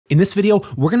In this video,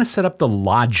 we're gonna set up the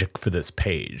logic for this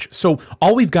page. So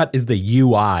all we've got is the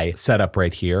UI set up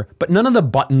right here, but none of the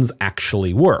buttons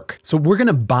actually work. So we're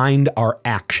gonna bind our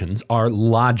actions, our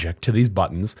logic to these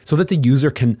buttons so that the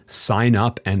user can sign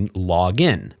up and log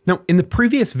in. Now, in the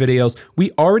previous videos,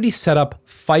 we already set up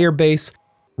Firebase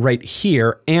right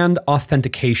here and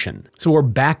authentication. So our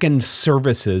backend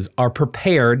services are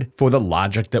prepared for the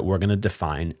logic that we're going to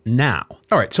define now.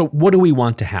 All right, so what do we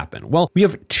want to happen? Well, we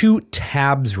have two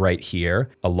tabs right here,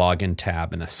 a login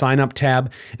tab and a sign up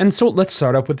tab. And so let's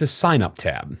start up with the sign up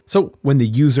tab. So when the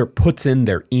user puts in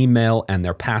their email and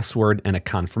their password and a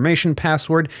confirmation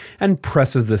password and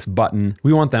presses this button,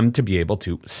 we want them to be able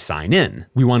to sign in.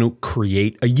 We want to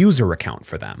create a user account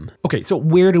for them. Okay, so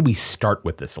where do we start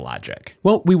with this logic?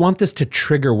 Well, we want this to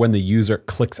trigger when the user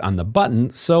clicks on the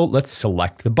button, so let's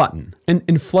select the button. And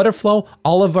in FlutterFlow,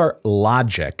 all of our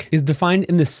logic is defined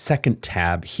in the second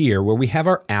tab here where we have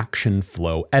our action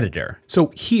flow editor.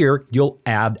 So here you'll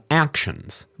add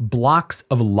actions, blocks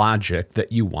of logic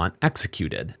that you want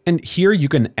executed. And here you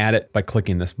can add it by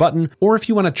clicking this button, or if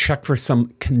you want to check for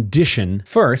some condition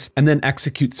first and then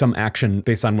execute some action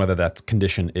based on whether that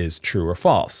condition is true or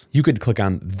false, you could click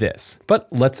on this. But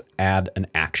let's add an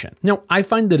action. Now, I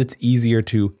find that it's easier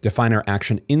to define our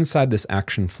action inside this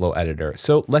action flow editor.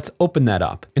 So let's open that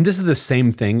up. And this is the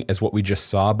same thing as what we just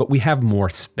saw, but we have more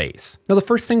space. Now, the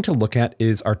first thing to look at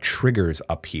is our triggers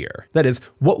up here. That is,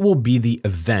 what will be the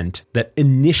event that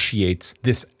initiates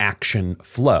this action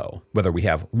flow, whether we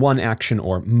have one action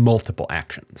or multiple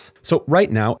actions. So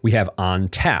right now we have on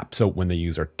tap. So when the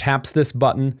user taps this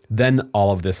button, then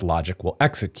all of this logic will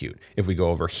execute. If we go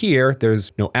over here,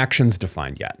 there's no actions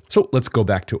defined yet. So let's go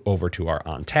back over to our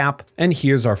on tap, and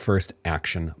here's our first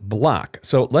action block.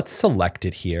 So let's select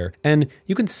it here, and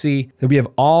you can see that we have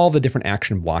all the different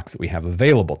action blocks that we have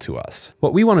available to us.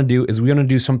 What we want to do is we want to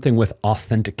do something with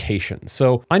authentication.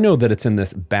 So I know that it's in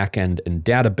this backend and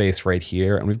database right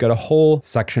here, and we've got a whole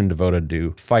section devoted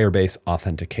to Firebase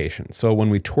authentication. So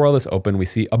when we twirl this open, we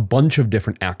see a bunch of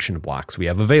different action blocks we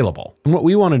have available. And what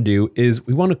we want to do is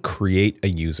we want to create a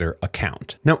user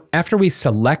account. Now, after we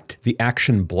select the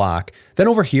action block, then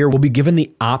over here, we'll be given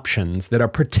the options that are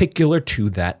particular to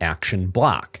that action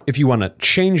block. If you want to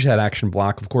change that action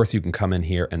block, of course, you can come in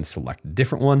here and select a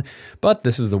different one, but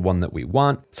this is the one that we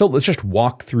want. So let's just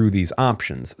walk through these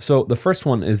options. So the first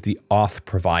one is the auth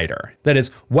provider. That is,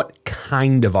 what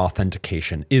kind of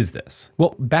authentication is this?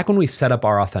 Well, back when we set up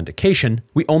our authentication,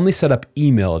 we only set up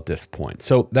email at this point.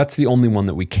 So that's the only one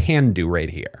that we can do right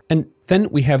here. And then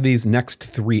we have these next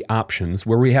three options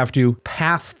where we have to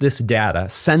pass this data,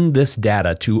 send this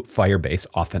data to Firebase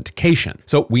authentication.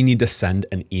 So we need to send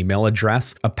an email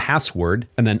address, a password,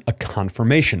 and then a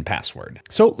confirmation password.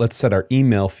 So let's set our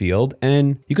email field,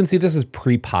 and you can see this is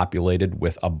pre-populated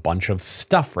with a bunch of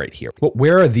stuff right here. Well,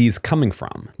 where are these coming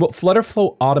from? Well,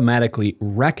 FlutterFlow automatically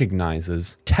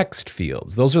recognizes text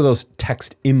fields. Those are those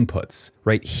text inputs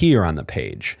right here on the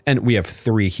page. And we have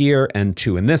 3 here and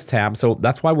 2 in this tab. So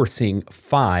that's why we're seeing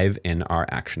 5 in our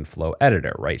action flow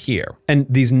editor right here. And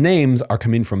these names are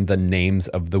coming from the names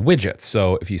of the widgets.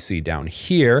 So if you see down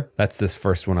here, that's this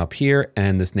first one up here,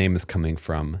 and this name is coming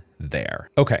from there.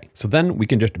 Okay, so then we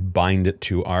can just bind it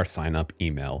to our sign up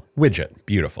email widget.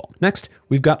 Beautiful. Next,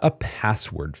 we've got a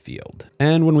password field.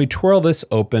 And when we twirl this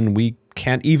open, we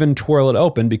can't even twirl it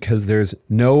open because there's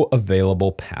no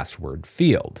available password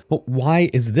field. Well, why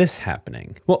is this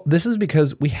happening? Well, this is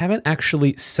because we haven't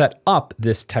actually set up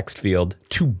this text field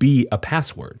to be a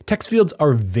password. Text fields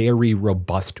are very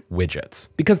robust widgets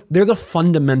because they're the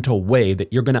fundamental way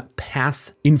that you're gonna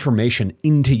pass information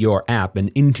into your app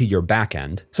and into your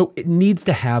backend. So it needs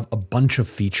to have a bunch of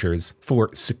features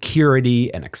for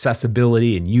security and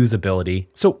accessibility and usability.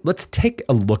 So let's take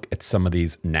a look at some of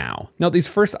these now. Now, these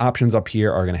first options up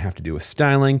here are going to have to do with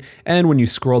styling. And when you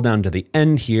scroll down to the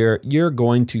end here, you're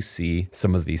going to see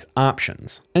some of these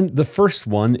options. And the first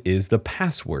one is the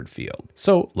password field.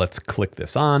 So let's click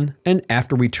this on. And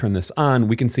after we turn this on,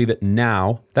 we can see that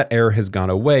now that error has gone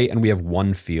away and we have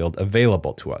one field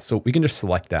available to us. So we can just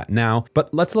select that now,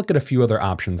 but let's look at a few other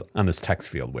options on this text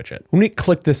field widget. When we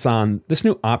click this on, this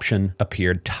new option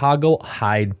appeared, toggle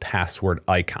hide password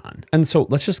icon. And so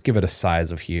let's just give it a size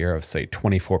of here of say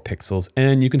 24 pixels.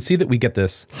 And you can see that we get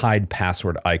this hide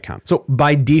password icon. So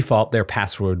by default, their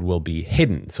password will be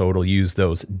hidden. So it'll use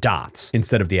those dots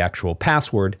instead of the actual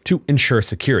password to ensure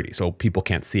security. So people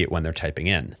can't see it when they're typing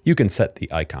in. You can set the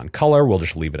icon color. We'll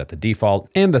just leave it at the default.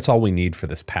 And that's all we need for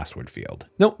this password field.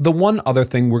 Now, the one other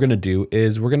thing we're going to do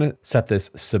is we're going to set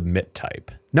this submit type.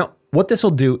 Now, what this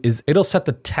will do is it'll set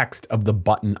the text of the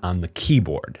button on the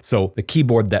keyboard. So the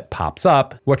keyboard that pops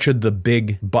up, what should the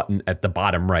big button at the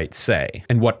bottom right say?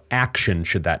 And what action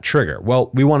should that trigger?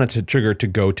 Well, we want it to trigger to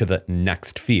go to the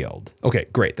next field. Okay,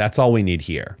 great. That's all we need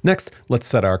here. Next, let's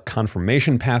set our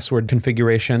confirmation password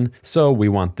configuration. So we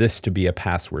want this to be a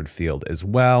password field as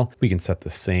well. We can set the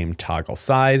same toggle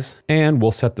size, and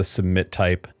we'll set the submit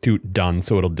type to done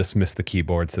so it'll dismiss the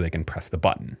keyboard so they can press the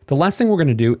button. The last thing we're going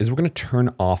to do is we're going to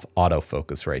turn off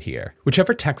autofocus right here.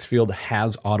 Whichever text field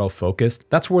has autofocus,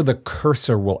 that's where the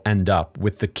cursor will end up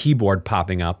with the keyboard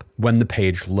popping up when the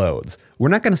page loads. We're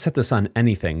not going to set this on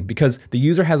anything because the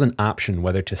user has an option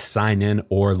whether to sign in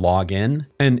or log in.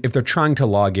 And if they're trying to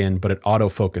log in, but it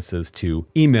autofocuses to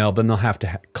email, then they'll have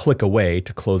to click away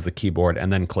to close the keyboard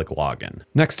and then click login.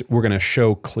 Next, we're going to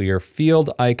show clear field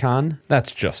icon.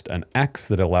 That's just an X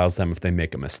that allows them, if they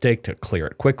make a mistake, to clear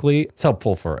it quickly. It's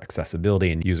helpful for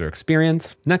accessibility and user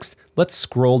experience. Next, let's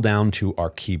scroll down to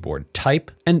our keyboard type.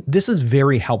 And this is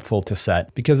very helpful to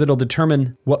set because it'll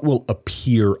determine what will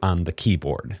appear on the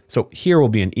keyboard. So here will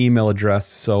be an email address,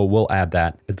 so we'll add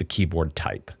that as the keyboard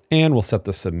type. And we'll set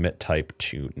the submit type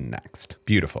to next.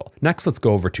 Beautiful. Next, let's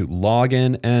go over to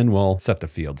login and we'll set the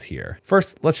fields here.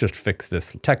 First, let's just fix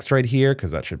this text right here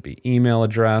because that should be email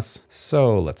address.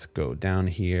 So let's go down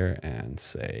here and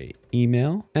say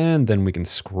email. And then we can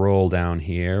scroll down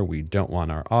here. We don't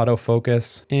want our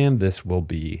autofocus, and this will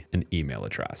be an email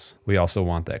address. We also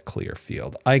want that clear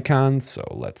field icon. So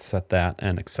let's set that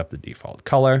and accept the default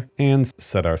color and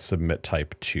set our submit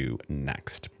type to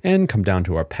next. And come down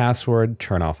to our password,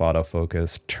 turn off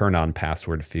autofocus, turn on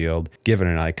password field, give it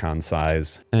an icon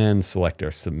size, and select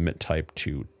our submit type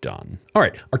to done. All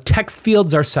right, our text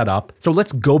fields are set up. So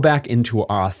let's go back into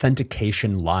our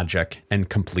authentication logic and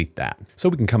complete that. So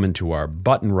we can come into our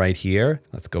button right here.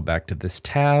 Let's go back to this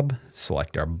tab,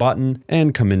 select our button,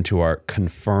 and come into our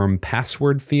confirm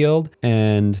password field.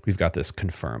 And we've got this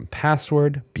confirm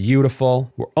password.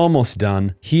 Beautiful. We're almost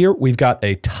done. Here we've got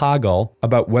a toggle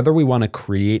about whether we want to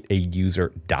create a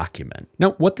user document.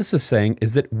 Now, what this is saying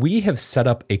is that we have set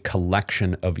up a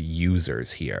collection of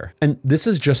users here. And this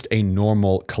is just a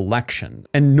normal collection.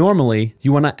 And normally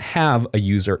you want to have a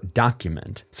user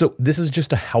document. So this is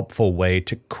just a helpful way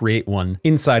to create one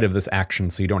inside of this action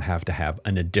so you don't have to have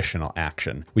an additional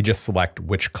action. We just select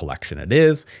which collection it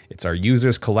is. It's our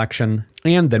users collection.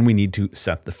 And then we need to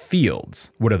set the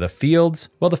fields. What are the fields?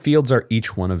 Well, the fields are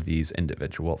each one of these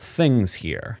individual things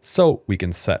here. So we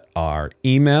can set our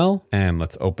email, and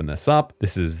let's open this up.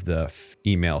 This is the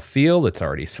email field. It's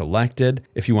already selected.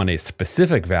 If you want a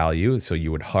specific value, so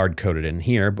you would hard code it in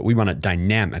here, but we want it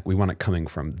dynamic. We want it coming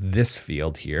from this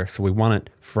field here. So we want it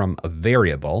from a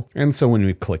variable. And so when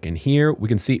we click in here, we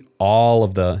can see all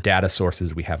of the data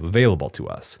sources we have available to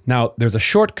us. Now, there's a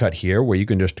shortcut here where you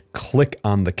can just click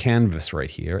on the canvas right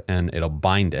here and it'll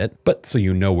bind it. But so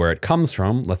you know where it comes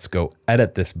from, let's go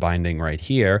edit this binding right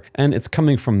here. And it's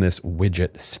coming from this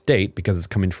widget state because it's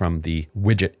coming from the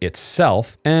widget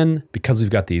itself. And because we've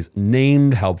got these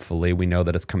named helpfully, we know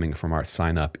that it's coming from our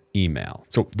sign up email.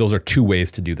 So those are two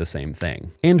ways to do the same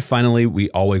thing. And finally, we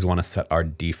always want to set our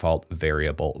default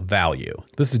variable value.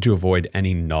 This is to avoid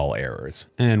any null errors.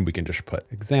 And we can just put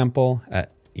example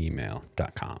at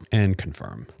email.com and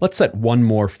confirm. Let's set one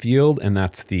more field, and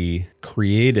that's the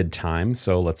created time.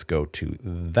 So let's go to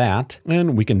that,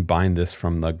 and we can bind this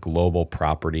from the global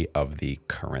property of the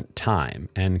current time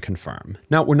and confirm.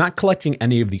 Now, we're not collecting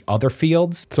any of the other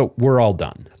fields, so we're all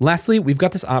done. Lastly, we've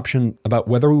got this option about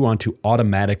whether we want to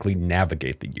automatically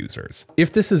navigate the users.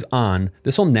 If this is on,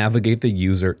 this will navigate the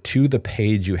user to the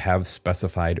page you have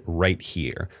specified right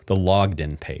here, the logged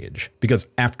in page, because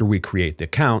after we create the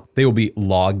account, they will be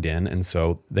logged in, and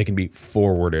so they can be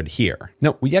forwarded here.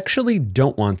 Now, we actually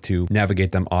don't want to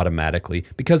navigate them automatically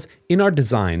because in our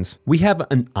designs, we have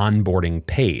an onboarding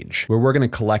page where we're going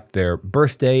to collect their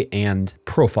birthday and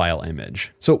profile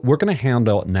image. So we're going to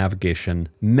handle navigation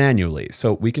manually.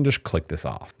 So we can just click this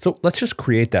off. So let's just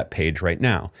create that page right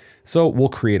now. So we'll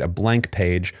create a blank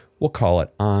page. We'll call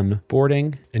it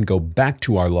onboarding and go back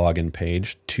to our login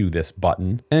page to this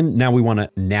button. And now we want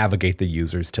to navigate the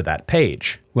users to that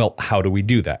page. Well, how do we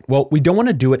do that? Well, we don't want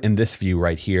to do it in this view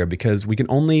right here because we can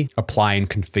only apply and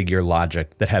configure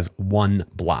logic that has one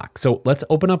block. So let's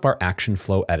open up our action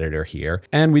flow editor here.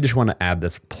 And we just want to add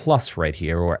this plus right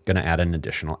here. We're going to add an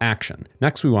additional action.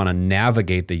 Next, we want to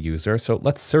navigate the user. So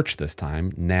let's search this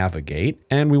time, navigate,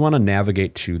 and we want to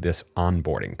navigate to this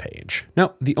onboarding page.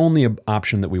 Now, the only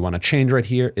option that we want to change right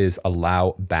here is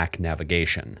allow back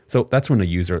navigation. So that's when a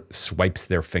user swipes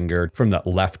their finger from the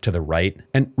left to the right,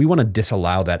 and we want to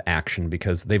disallow allow that action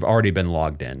because they've already been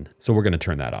logged in. So we're going to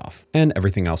turn that off, and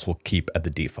everything else will keep at the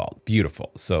default.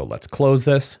 Beautiful. So let's close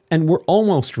this, and we're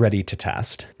almost ready to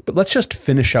test. But let's just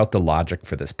finish out the logic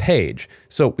for this page.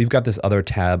 So we've got this other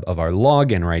tab of our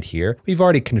login right here. We've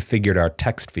already configured our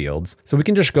text fields, so we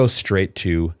can just go straight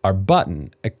to our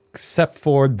button, except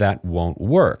for that won't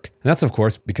work. And that's of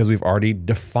course because we've already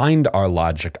defined our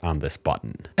logic on this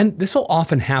button. And this will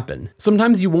often happen.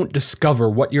 Sometimes you won't discover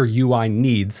what your UI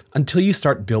needs until you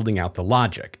start building out the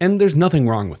logic. And there's nothing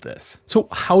wrong with this. So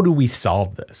how do we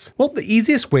solve this? Well, the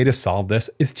easiest way to solve this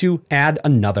is to add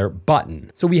another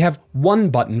button. So we have one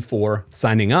button for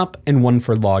signing up and one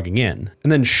for logging in,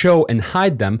 and then show and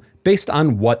hide them based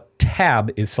on what tab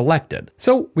is selected.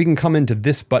 So we can come into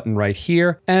this button right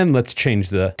here, and let's change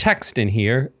the text in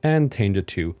here and change it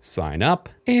to sign up.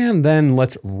 And then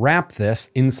let's wrap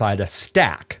this inside a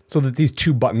stack so that these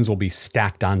two buttons will be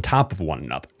stacked on top of one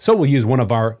another. So we'll use one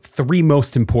of our three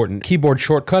most important keyboard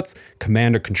shortcuts,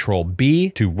 Command or Control B,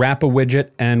 to wrap a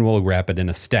widget, and we'll wrap it in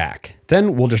a stack.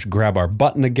 Then we'll just grab our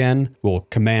button again, we'll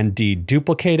Command D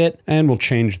duplicate it, and we'll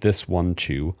change this one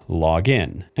to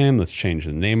login. And let's change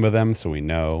the name of them so we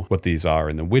know what these are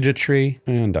in the widget tree.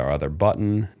 And our other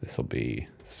button, this will be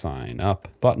sign up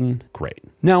button. Great.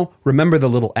 Now, remember the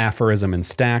little aphorism in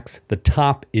stacks? The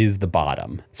top is the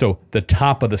bottom. So the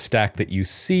top of the stack that you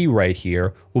see right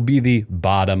here will be the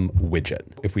bottom widget.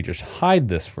 If we just hide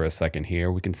this for a second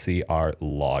here, we can see our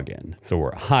login. So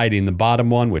we're hiding the bottom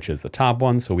one, which is the top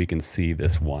one, so we can see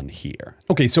this one here.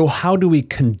 Okay, so how do we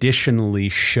conditionally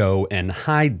show and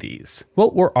hide these?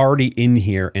 Well, we're already in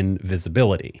here in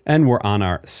visibility, and we're on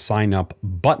our sign up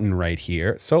button right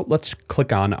here. So let's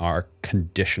click on our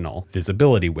conditional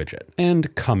visibility widget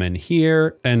and come in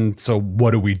here. And so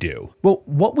what do? Well,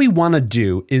 what we want to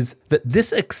do is that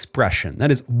this expression,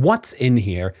 that is what's in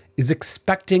here, is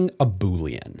expecting a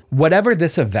Boolean. Whatever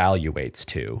this evaluates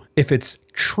to, if it's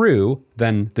true,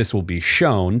 then this will be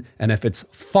shown, and if it's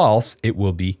false, it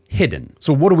will be hidden.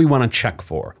 So what do we want to check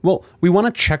for? Well, we want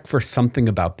to check for something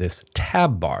about this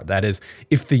tab bar. That is,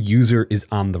 if the user is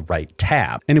on the right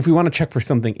tab. And if we want to check for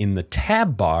something in the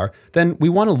tab bar, then we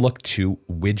want to look to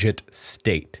widget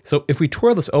state. So if we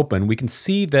twirl this open, we can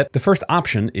see that the first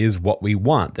option is what we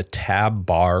want, the tab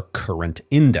bar current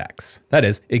index. That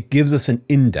is, it gives us an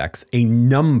index, a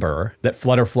number that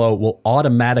FlutterFlow will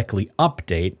automatically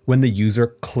update when the user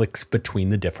clicks between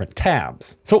the different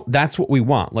tabs. So that's what we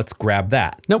want. Let's grab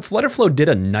that. Now, FlutterFlow did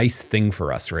a nice thing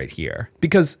for us right here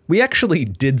because we actually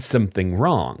did something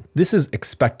wrong. This is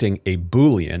expecting a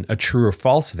Boolean, a true or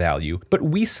false value, but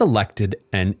we selected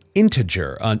an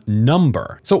integer, a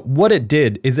number. So what it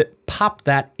did is it popped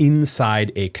that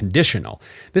inside a conditional.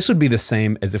 This would be the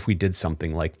same as if we did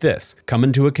something like this. Come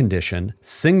into a condition,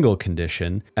 single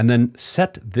condition, and then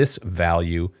set this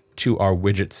value to our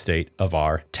widget state of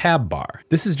our tab bar.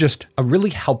 This is just a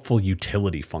really helpful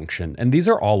utility function, and these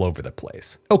are all over the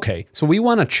place. Okay, so we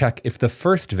want to check if the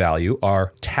first value,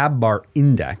 our tab bar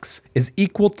index, is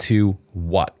equal to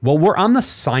what? Well, we're on the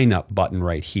sign up button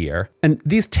right here, and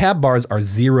these tab bars are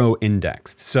 0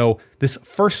 indexed. So this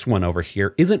first one over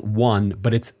here isn't 1,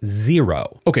 but it's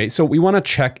 0. Okay, so we want to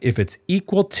check if it's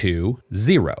equal to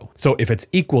 0. So if it's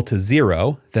equal to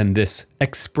 0, then this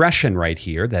expression right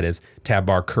here, that is tab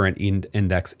bar current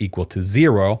index equal to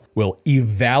 0, will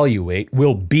evaluate,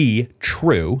 will be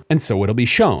true, and so it'll be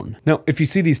shown. Now, if you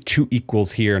see these two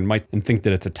equals here and think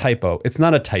that it's a typo, it's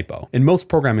not a typo. In most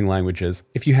programming languages,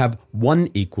 if you have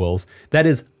 1 equals, that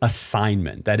is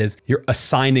assignment. That is, you're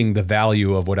assigning the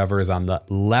value of whatever is on the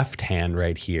left hand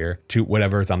right here to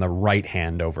whatever is on the right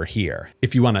hand over here.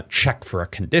 If you want to check for a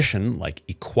condition like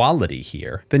equality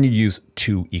here, then you use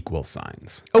 2 equal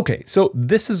signs. Okay, so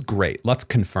this is great. Let's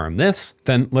confirm this.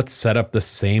 Then let's set up the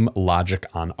same logic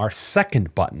on our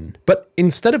second button. But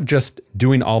instead of just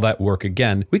doing all that work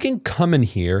again, we can come in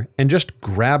here and just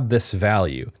grab this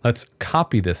value. Let's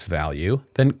copy this value,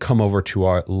 then come over to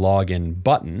our login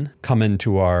button, come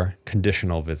into our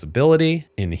conditional visibility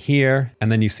in here,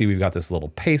 and then you see we've got this little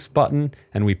paste button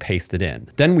and we paste it in.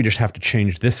 Then we just have to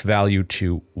change this value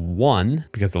to 1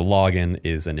 because the login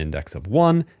is an index of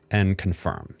 1 and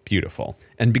confirm. Beautiful.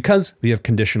 And because we have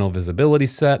conditional visibility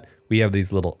set, we have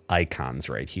these little icons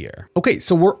right here. Okay,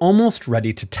 so we're almost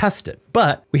ready to test it,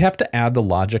 but we have to add the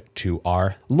logic to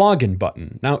our login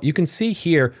button. Now you can see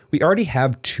here, we already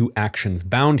have 2 actions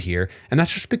bound here, and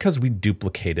that's just because we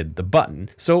duplicated the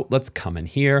button. So let's come in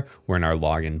here, we're in our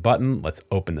login button, let's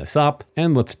open this up,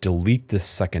 and let's delete this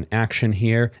second action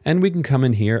here, and we can come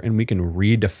in here and we can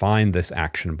redefine this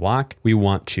action block. We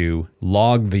want to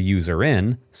log the user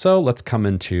in, so let's come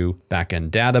into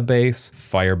backend database,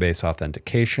 Firebase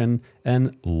authentication, button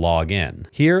and log in.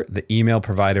 Here, the email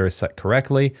provider is set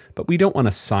correctly, but we don't want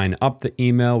to sign up the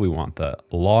email. We want the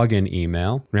login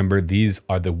email. Remember, these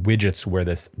are the widgets where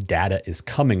this data is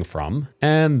coming from,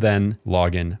 and then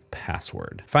login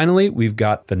password. Finally, we've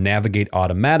got the navigate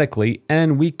automatically,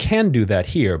 and we can do that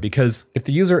here because if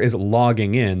the user is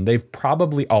logging in, they've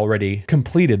probably already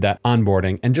completed that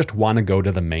onboarding and just want to go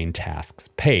to the main tasks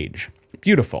page.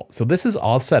 Beautiful. So this is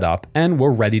all set up and we're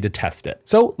ready to test it.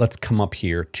 So let's come up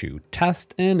here to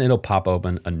test and it'll pop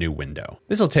open a new window.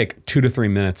 This will take 2 to 3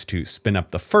 minutes to spin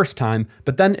up the first time,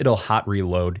 but then it'll hot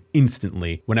reload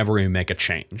instantly whenever we make a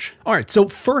change. All right, so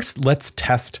first let's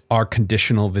test our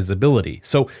conditional visibility.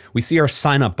 So we see our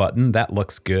sign up button, that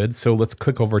looks good. So let's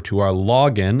click over to our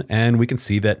login and we can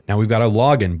see that now we've got our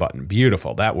login button.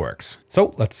 Beautiful, that works.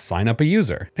 So let's sign up a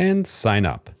user and sign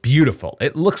up. Beautiful,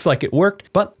 it looks like it worked,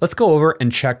 but let's go over and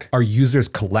check our users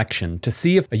collection to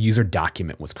see if a user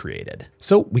document was created.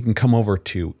 So we can come over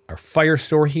to our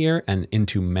Firestore here and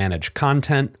into manage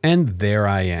content, and there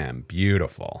I am,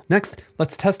 beautiful. Next,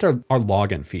 let's test our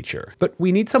login feature, but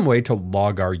we need some way to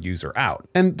log our user out.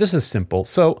 And this is simple,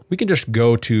 so we can just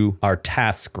go to our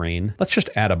task screen. Let's just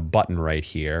add a button right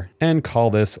here and call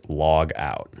this log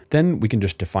out. Then we can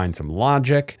just define some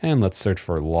logic and let's search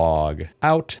for log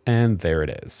out, and there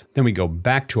it is. Then we go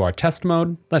back to our test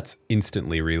mode. Let's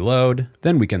instantly reload.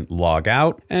 Then we can log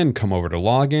out and come over to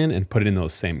login and put in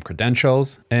those same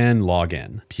credentials and log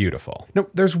in. Beautiful. Now,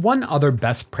 there's one other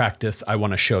best practice I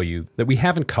want to show you that we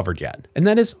haven't covered yet, and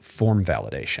that is form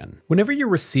validation. Whenever you're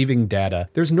receiving data,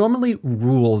 there's normally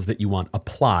rules that you want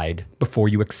applied before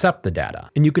you accept the data,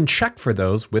 and you can check for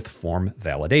those with form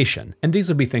validation. And these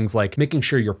would be things like making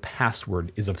sure your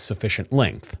password is of sufficient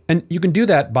length. And you can do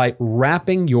that by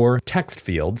wrapping your text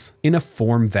fields in a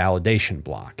form validation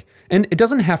block. And it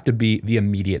doesn't have to be the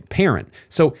immediate parent.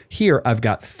 So here I've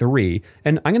got 3,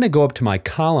 and I'm gonna go up to my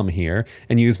column here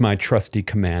and use my trusty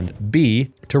command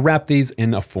B to wrap these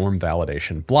in a form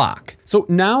validation block. So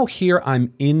now here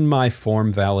I'm in my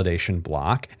form validation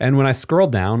block. And when I scroll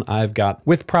down, I've got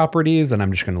with properties, and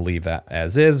I'm just gonna leave that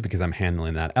as is because I'm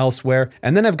handling that elsewhere.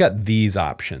 And then I've got these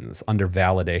options under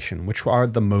validation, which are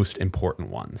the most important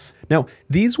ones. Now,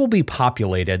 these will be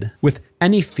populated with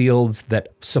any fields that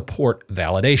support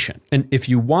validation. And if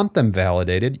you want them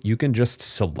validated, you can just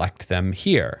select them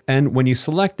here. And when you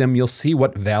select them, you'll see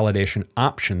what validation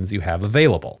options you have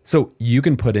available. So you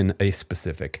can put in a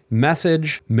specific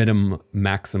message, minimum,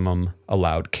 maximum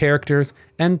allowed characters,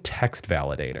 and text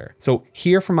validator. So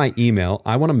here for my email,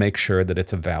 I want to make sure that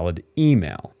it's a valid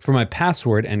email. For my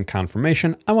password and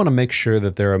confirmation, I want to make sure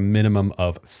that they're a minimum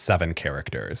of 7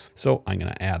 characters. So I'm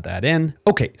going to add that in.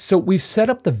 Okay, so we've set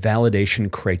up the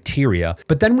validation criteria,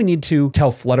 but then we need to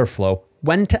tell FlutterFlow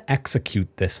when to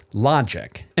execute this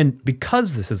logic. And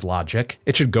because this is logic,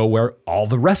 it should go where all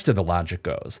the rest of the logic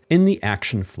goes, in the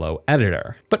action flow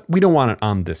editor. But we don't want it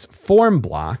on this form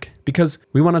block because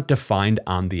we want it defined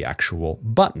on the actual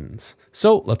buttons.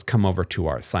 So let's come over to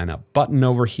our sign up button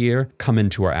over here, come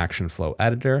into our action flow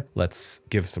editor. Let's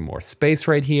give some more space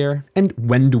right here. And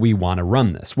when do we want to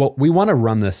run this? Well, we want to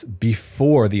run this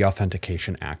before the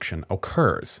authentication action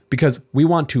occurs because we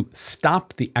want to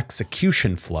stop the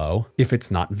execution flow if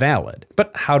it's not valid.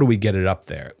 But how do we get it up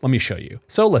there? Let me show you.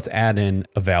 So let's add in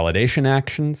a validation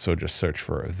action. So just search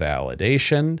for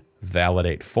validation,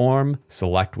 validate form,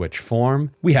 select which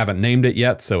form. We haven't named it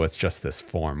yet, so it's just this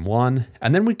form 1.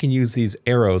 And then we can use these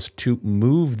arrows to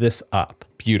move this up.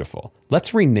 Beautiful.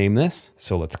 Let's rename this.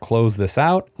 So let's close this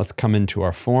out. Let's come into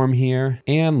our form here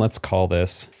and let's call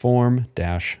this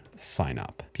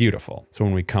form-signup. Beautiful. So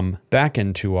when we come back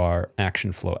into our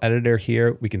action flow editor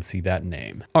here, we can see that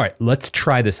name. All right, let's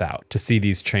try this out. To see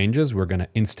these changes, we're going to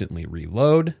instantly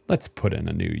reload. Let's put in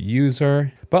a new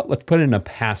user, but let's put in a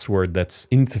password that's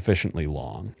insufficiently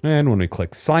long. And when we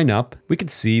click sign up, we can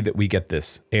see that we get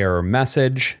this error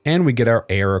message and we get our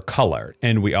error color.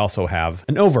 And we also have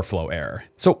an overflow error.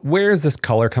 So where is this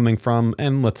color coming from?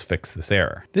 And let's fix this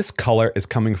error. This color is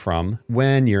coming from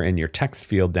when you're in your text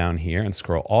field down here and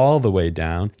scroll all the way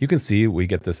down, you can see we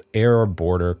get this error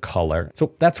border color.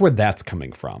 So that's where that's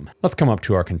coming from. Let's come up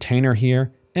to our container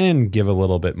here and give a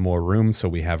little bit more room so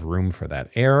we have room for that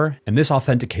error. And this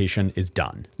authentication is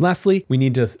done. Lastly, we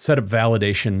need to set up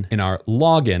validation in our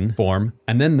login form,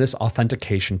 and then this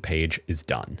authentication page is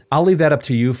done. I'll leave that up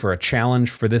to you for a challenge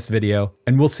for this video,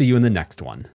 and we'll see you in the next one.